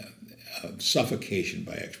suffocation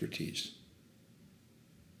by expertise.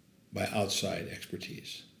 by outside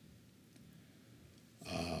expertise.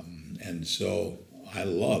 And so I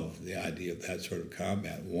love the idea of that sort of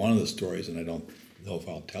combat. One of the stories, and I don't know if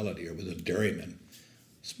I'll tell it here, was a dairyman,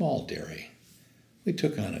 small dairy. We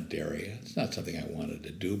took on a dairy. It's not something I wanted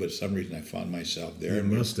to do, but for some reason I found myself there. You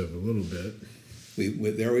must have a little bit.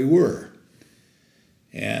 There we were.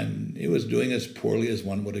 And it was doing as poorly as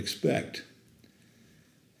one would expect.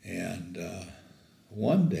 And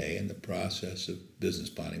one day in the process of business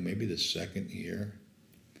planning, maybe the second year,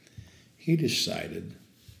 he decided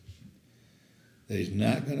that he's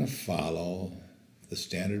not going to follow the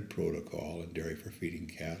standard protocol in dairy for feeding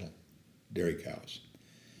cattle, dairy cows.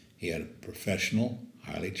 He had a professional,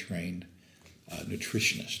 highly trained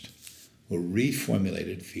nutritionist who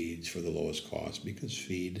reformulated feeds for the lowest cost, because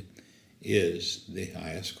feed is the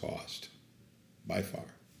highest cost by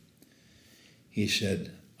far. He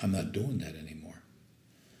said, I'm not doing that anymore.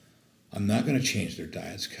 I'm not going to change their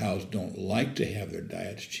diets. Cows don't like to have their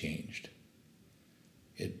diets changed.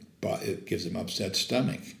 It gives them upset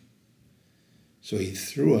stomach. So he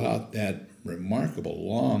threw out that remarkable,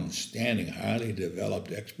 long-standing, highly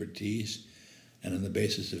developed expertise, and on the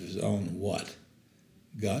basis of his own what?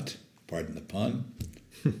 Gut, pardon the pun,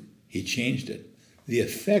 he changed it. The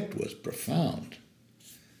effect was profound.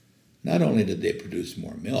 Not only did they produce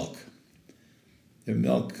more milk, their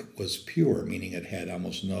milk was pure, meaning it had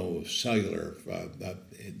almost no cellular,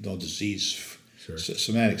 no disease, Sure.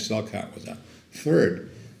 somatic cell count was down.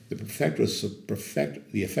 Third, the effect was so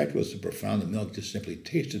profound, the milk just simply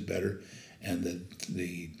tasted better, and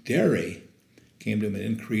the dairy came to him and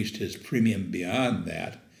increased his premium beyond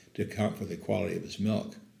that to account for the quality of his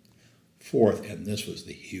milk. Fourth, and this was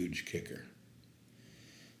the huge kicker,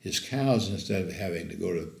 his cows, instead of having to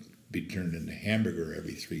go to be turned into hamburger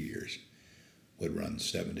every 3 years, would run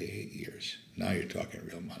 7 to 8 years. Now you're talking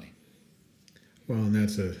real money. Well, and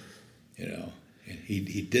that's And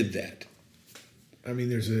he did that. I mean,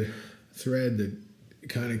 there's a thread that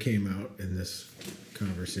kind of came out in this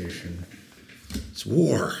conversation. It's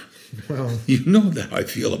war. Well, You know how I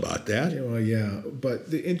feel about that. yeah, well, yeah,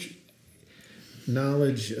 but the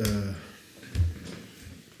knowledge,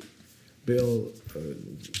 Bill,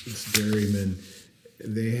 this dairyman,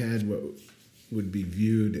 they had what would be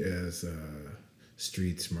viewed as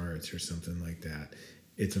street smarts or something like that.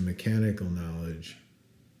 It's a mechanical knowledge,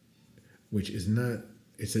 which is not.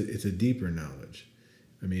 It's a deeper knowledge.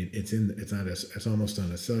 I mean, it's almost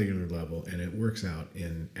on a cellular level, and it works out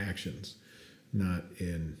in actions, not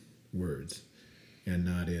in words, and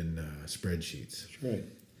not in spreadsheets. That's right.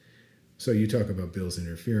 So you talk about Bill's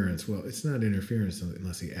interference. Well, it's not interference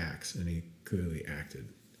unless he acts, and he clearly acted.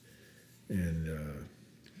 And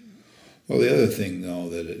Well, the other thing, though,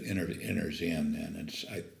 that it enters in, and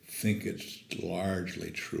I think it's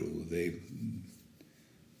largely true.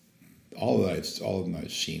 All of them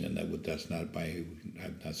I've seen, and that's not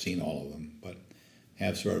I've not seen all of them, but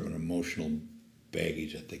have sort of an emotional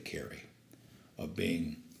baggage that they carry of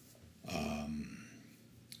being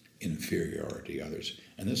inferior to others,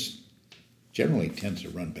 and this generally tends to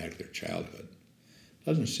run back to their childhood.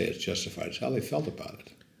 Doesn't say it's justified; it's how they felt about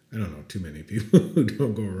it. I don't know too many people who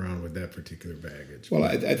don't go around with that particular baggage. Well,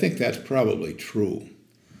 I think that's probably true,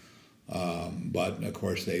 but of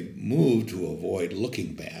course they move to avoid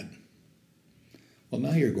looking bad. Well,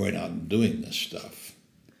 now you're going out and doing this stuff,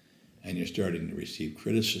 and you're starting to receive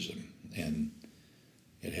criticism, and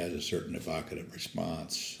it has a certain evocative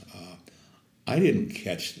response. I didn't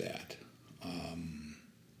catch that.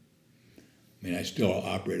 I still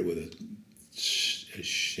operated with a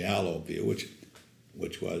shallow view,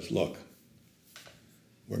 which was, look,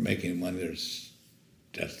 we're making money.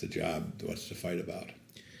 That's the job. What's the fight about?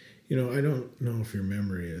 I don't know if your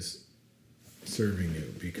memory is serving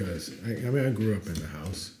you, because I grew up in the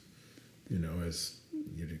house, as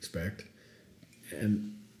you'd expect,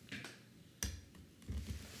 and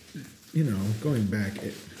going back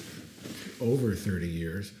over 30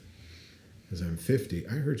 years, as I'm 50,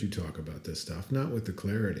 I heard you talk about this stuff, not with the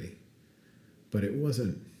clarity, but it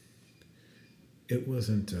wasn't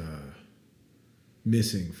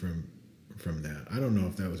missing from that. I don't know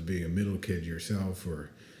if that was being a middle kid yourself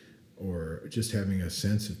or just having a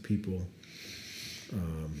sense of people.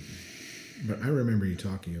 But I remember you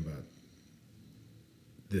talking about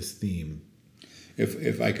this theme.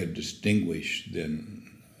 If I could distinguish then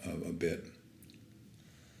a bit,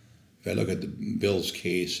 if I look at the Bill's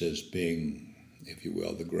case as being, if you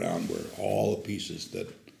will, the ground where all the pieces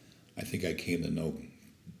that I think I came to know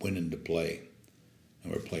went into play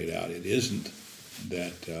and were played out, it isn't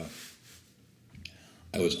that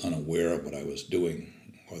I was unaware of what I was doing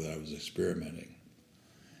or that I was experimenting.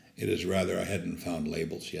 It is rather I hadn't found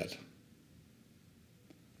labels yet.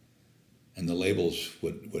 And the labels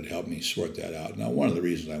would help me sort that out. Now, one of the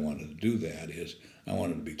reasons I wanted to do that is I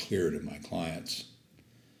wanted to be clear to my clients.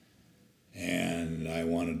 And I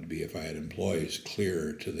wanted to be, if I had employees,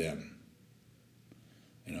 clearer to them.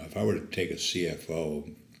 You know, if I were to take a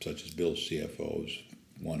CFO, such as Bill's CFO,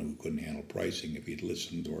 one who couldn't handle pricing if he'd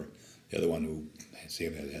listened, or the other one who had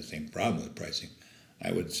the same problem with pricing,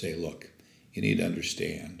 I would say, look, you need to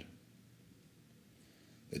understand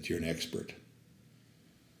that you're an expert.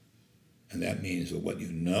 And that means that what you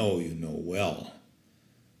know well,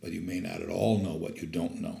 but you may not at all know what you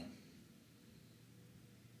don't know.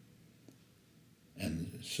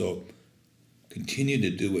 And so continue to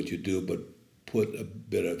do what you do, but put a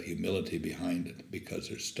bit of humility behind it, because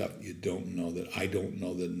there's stuff you don't know that I don't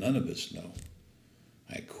know that none of us know.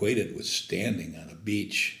 I equate it with standing on a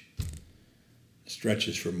beach. It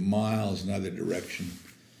stretches for miles in either direction.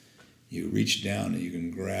 You reach down and you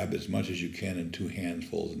can grab as much as you can in two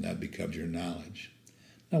handfuls, and that becomes your knowledge.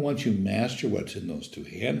 Now, once you master what's in those two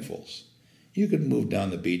handfuls, you can move down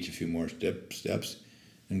the beach a few more steps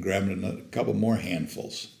and grab a couple more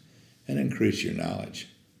handfuls and increase your knowledge.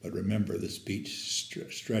 But remember, this beach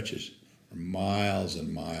stretches for miles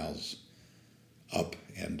and miles up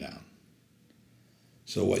and down.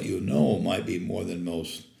 So what you know might be more than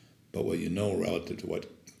most, but what you know relative to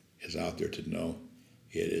what is out there to know,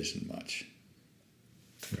 it isn't much.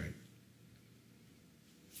 Right.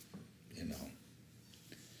 You know.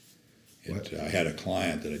 I had a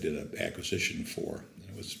client that I did an acquisition for, and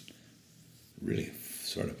it was really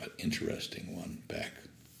sort of an interesting one back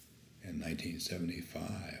in 1975.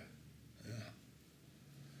 Yeah.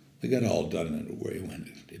 We got all done in a way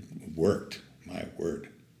when it worked, my word.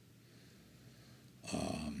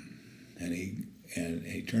 And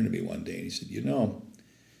he turned to me one day and he said, you know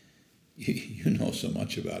so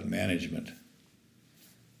much about management.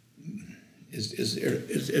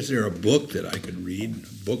 Is there a book that I could read?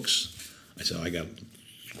 Books? I said, I got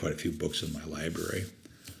quite a few books in my library,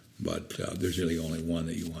 but there's really only one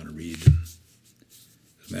that you want to read.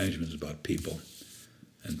 Management is about people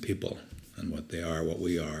and what they are, what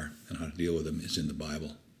we are, and how to deal with them is in the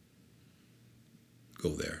Bible. Go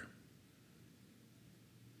there.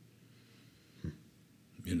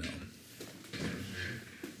 You know.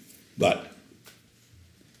 But.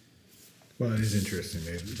 Well, it is interesting.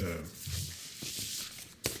 The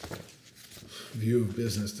view of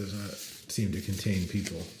business does not seem to contain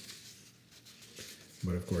people.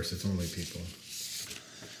 But of course, it's only people.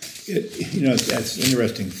 That's an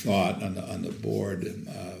interesting thought on the board.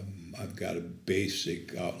 I've got a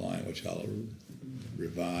basic outline which I'll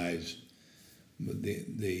revise,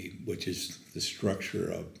 which is the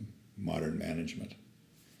structure of modern management.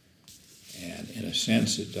 And in a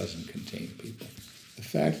sense, it doesn't contain people. The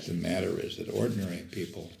fact of the matter is that ordinary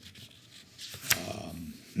people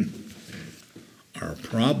are a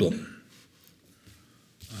problem.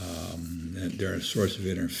 And they're a source of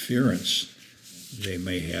interference. They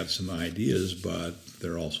may have some ideas, but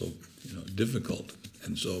they're also, difficult.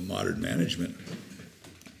 And so modern management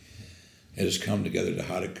has come together to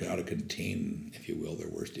how to contain, if you will, their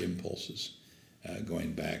worst impulses.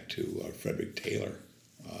 Going back to Frederick Taylor,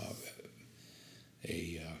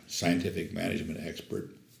 a scientific management expert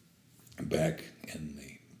back in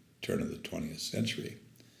the turn of the 20th century.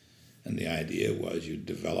 And the idea was you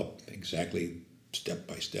develop exactly step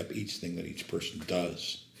by step each thing that each person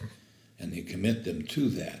does, and you commit them to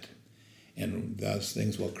that. And those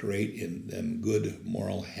things will create in them good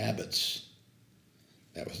moral habits.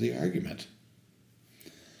 That was the argument.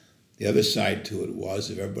 The other side to it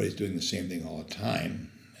was, if everybody's doing the same thing all the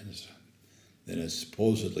time, then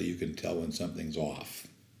supposedly you can tell when something's off.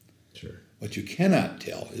 Sure. What you cannot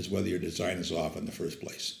tell is whether your design is off in the first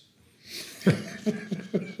place.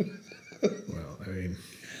 Well,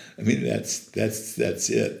 I mean that's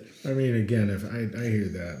it. I mean, again, if I hear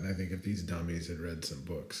that, and I think if these dummies had read some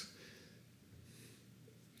books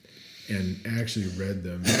and actually read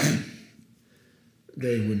them,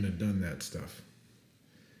 they wouldn't have done that stuff.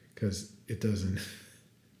 Because it doesn't.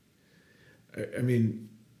 I mean,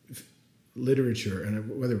 literature,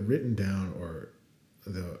 and whether written down or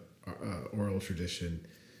the oral tradition,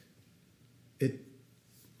 it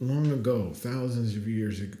long ago, thousands of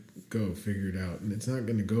years ago, figured out, and it's not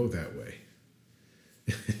going to go that way.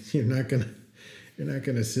 You're not going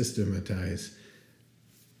to systematize.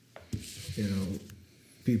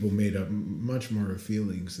 People made up much more of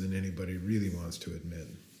feelings than anybody really wants to admit.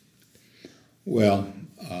 Well,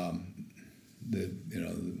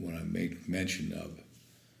 when I make mention of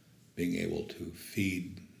being able to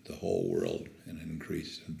feed the whole world and an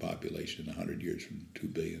increase in population in 100 years from 2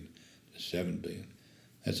 billion to 7 billion.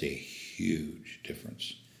 That's a huge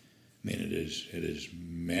difference. I mean, it is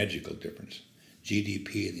magical difference.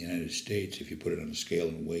 GDP in the United States, if you put it on a scale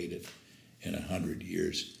and weight it in 100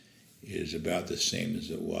 years, is about the same as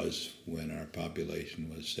it was when our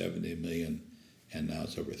population was 70 million, and now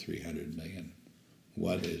it's over 300 million.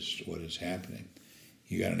 What is happening?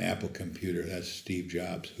 You got an Apple computer, that's Steve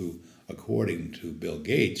Jobs, who, according to Bill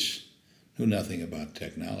Gates, knew nothing about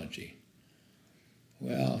technology.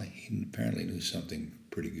 Well, he apparently knew something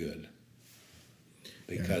pretty good,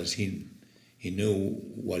 because he knew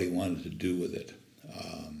what he wanted to do with it.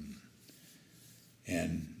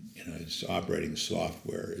 And his operating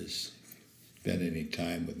software is, spend any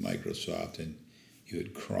time with Microsoft and you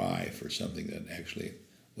would cry for something that actually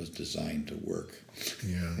was designed to work.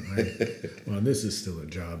 Yeah. Well, this is still a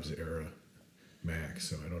Jobs era Mac,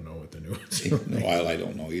 so I don't know what the new ones are. No, I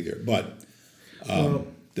don't know either. But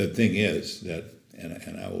the thing is that,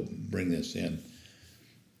 and I will bring this in,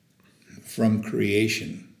 from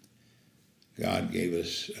creation, God gave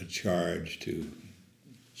us a charge to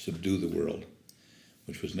subdue the world,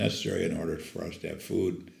 which was necessary in order for us to have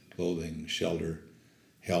food, clothing, shelter,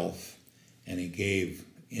 health, and he gave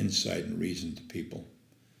insight and reason to people.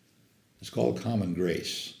 It's called common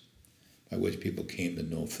grace, by which people came to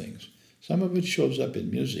know things. Some of it shows up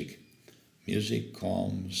in music. Music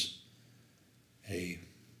calms a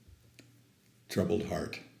troubled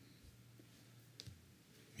heart.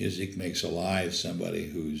 Music makes alive somebody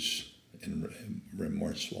who's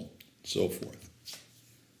remorseful, so forth.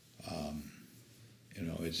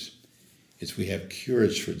 We have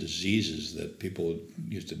cures for diseases that people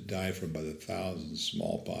used to die from by the thousands,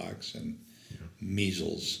 smallpox and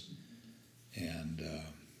measles, and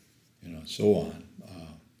so on.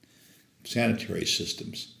 Sanitary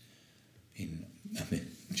systems. I mean,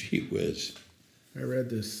 gee whiz. I read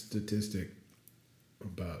this statistic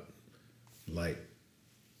about light,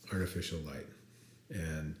 artificial light,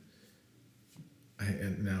 and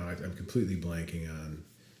now I'm completely blanking on.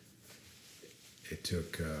 It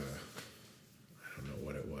took I don't know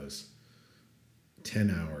what it was,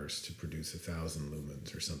 10 hours to produce 1,000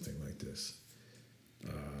 lumens or something like this,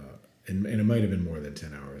 and it might have been more than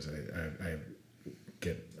 10 hours. I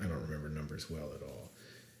don't remember numbers well at all,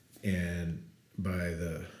 and by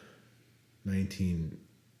the 10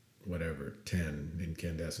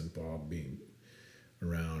 incandescent bulb being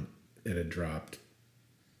around, it had dropped.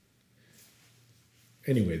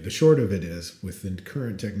 Anyway, the short of it is, with the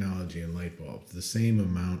current technology and light bulbs, the same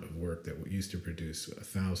amount of work that used to produce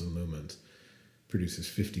 1,000 lumens produces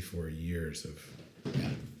 54 years of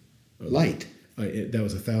light. That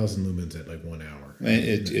was 1,000 lumens at like 1 hour.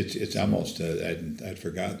 It's almost, I'd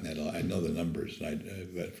forgotten that. I know the numbers, and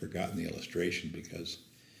I'd forgotten the illustration, because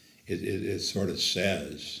it sort of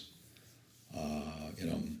says,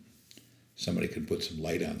 somebody can put some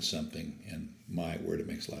light on something, and my word, it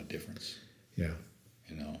makes a lot of difference. Yeah.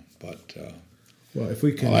 But well, if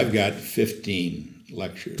we can, I've got 15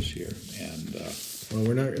 lectures here, and well,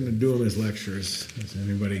 we're not going to do them as lectures, as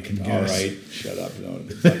anybody can guess. All right, shut up. No,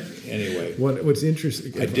 but anyway, what's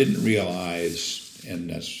interesting, I didn't realize, and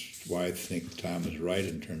that's why I think Tom is right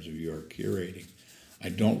in terms of your curating. I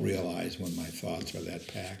don't realize when my thoughts are that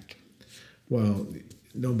packed. Well,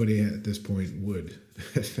 nobody at this point would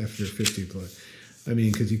after 50 plus. I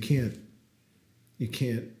mean, because you can't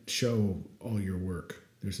show all your work.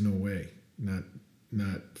 There's no way. Not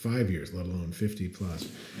 5 years, let alone 50 plus.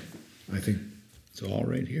 I think it's all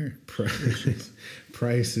right here.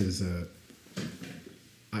 Price is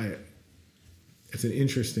it's an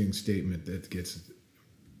interesting statement that gets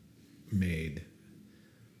made,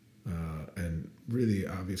 and really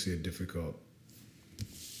obviously a difficult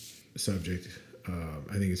subject.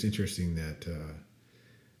 I think it's interesting that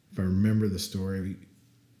if I remember the story,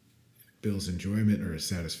 Bill's enjoyment or his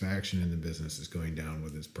satisfaction in the business is going down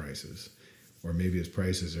with his prices, or maybe his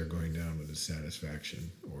prices are going down with his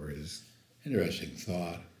satisfaction or his. Interesting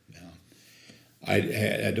thought. Yeah.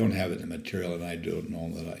 I don't have it in the material, and I don't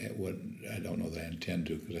know that I intend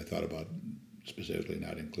to, because I thought about specifically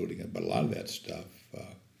not including it. But a lot of that stuff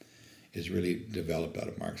is really developed out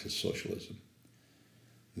of Marxist socialism.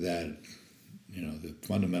 That the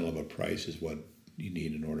fundamental of a price is what you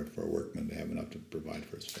need in order for a workman to have enough to provide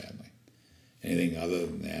for his family. Anything other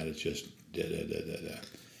than that, it's just da-da-da-da-da.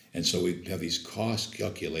 And so we have these cost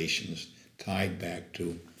calculations tied back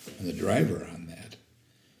to, and the driver on that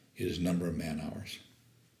is number of man hours.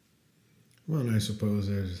 Well, and I suppose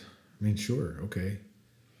sure, okay.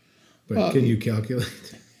 But can you calculate?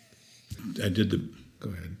 I did the...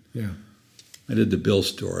 Go ahead, yeah. I did the Bill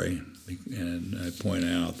story, and I point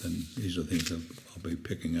out, then these are things that I'll be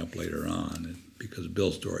picking up later on, and because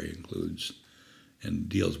Bill's story includes and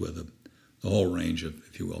deals with the whole range of,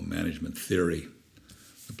 if you will, management theory,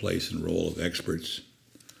 the place and role of experts,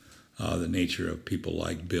 the nature of people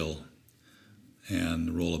like Bill, and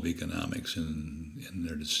the role of economics in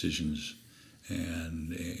their decisions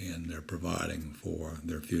and their providing for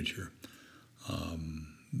their future.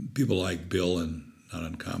 People like Bill, and not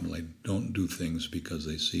uncommonly, don't do things because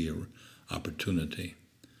they see an opportunity.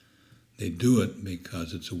 They do it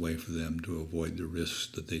because it's a way for them to avoid the risks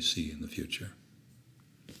that they see in the future.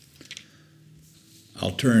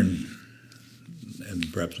 I'll turn, in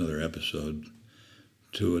perhaps another episode,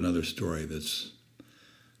 to another story that's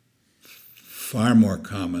far more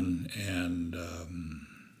common and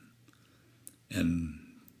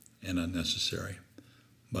unnecessary,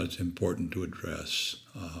 but it's important to address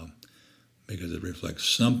because it reflects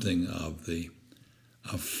something of the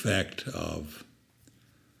effect of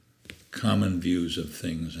common views of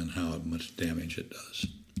things and how much damage it does.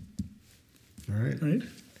 All right. Right?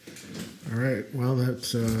 All right. Well,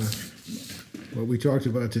 that's what we talked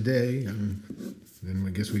about today. And then I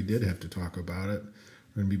guess we did have to talk about it.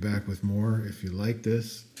 We're going to be back with more. If you like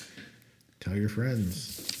this, tell your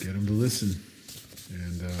friends. Get them to listen.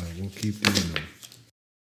 And we'll keep doing them.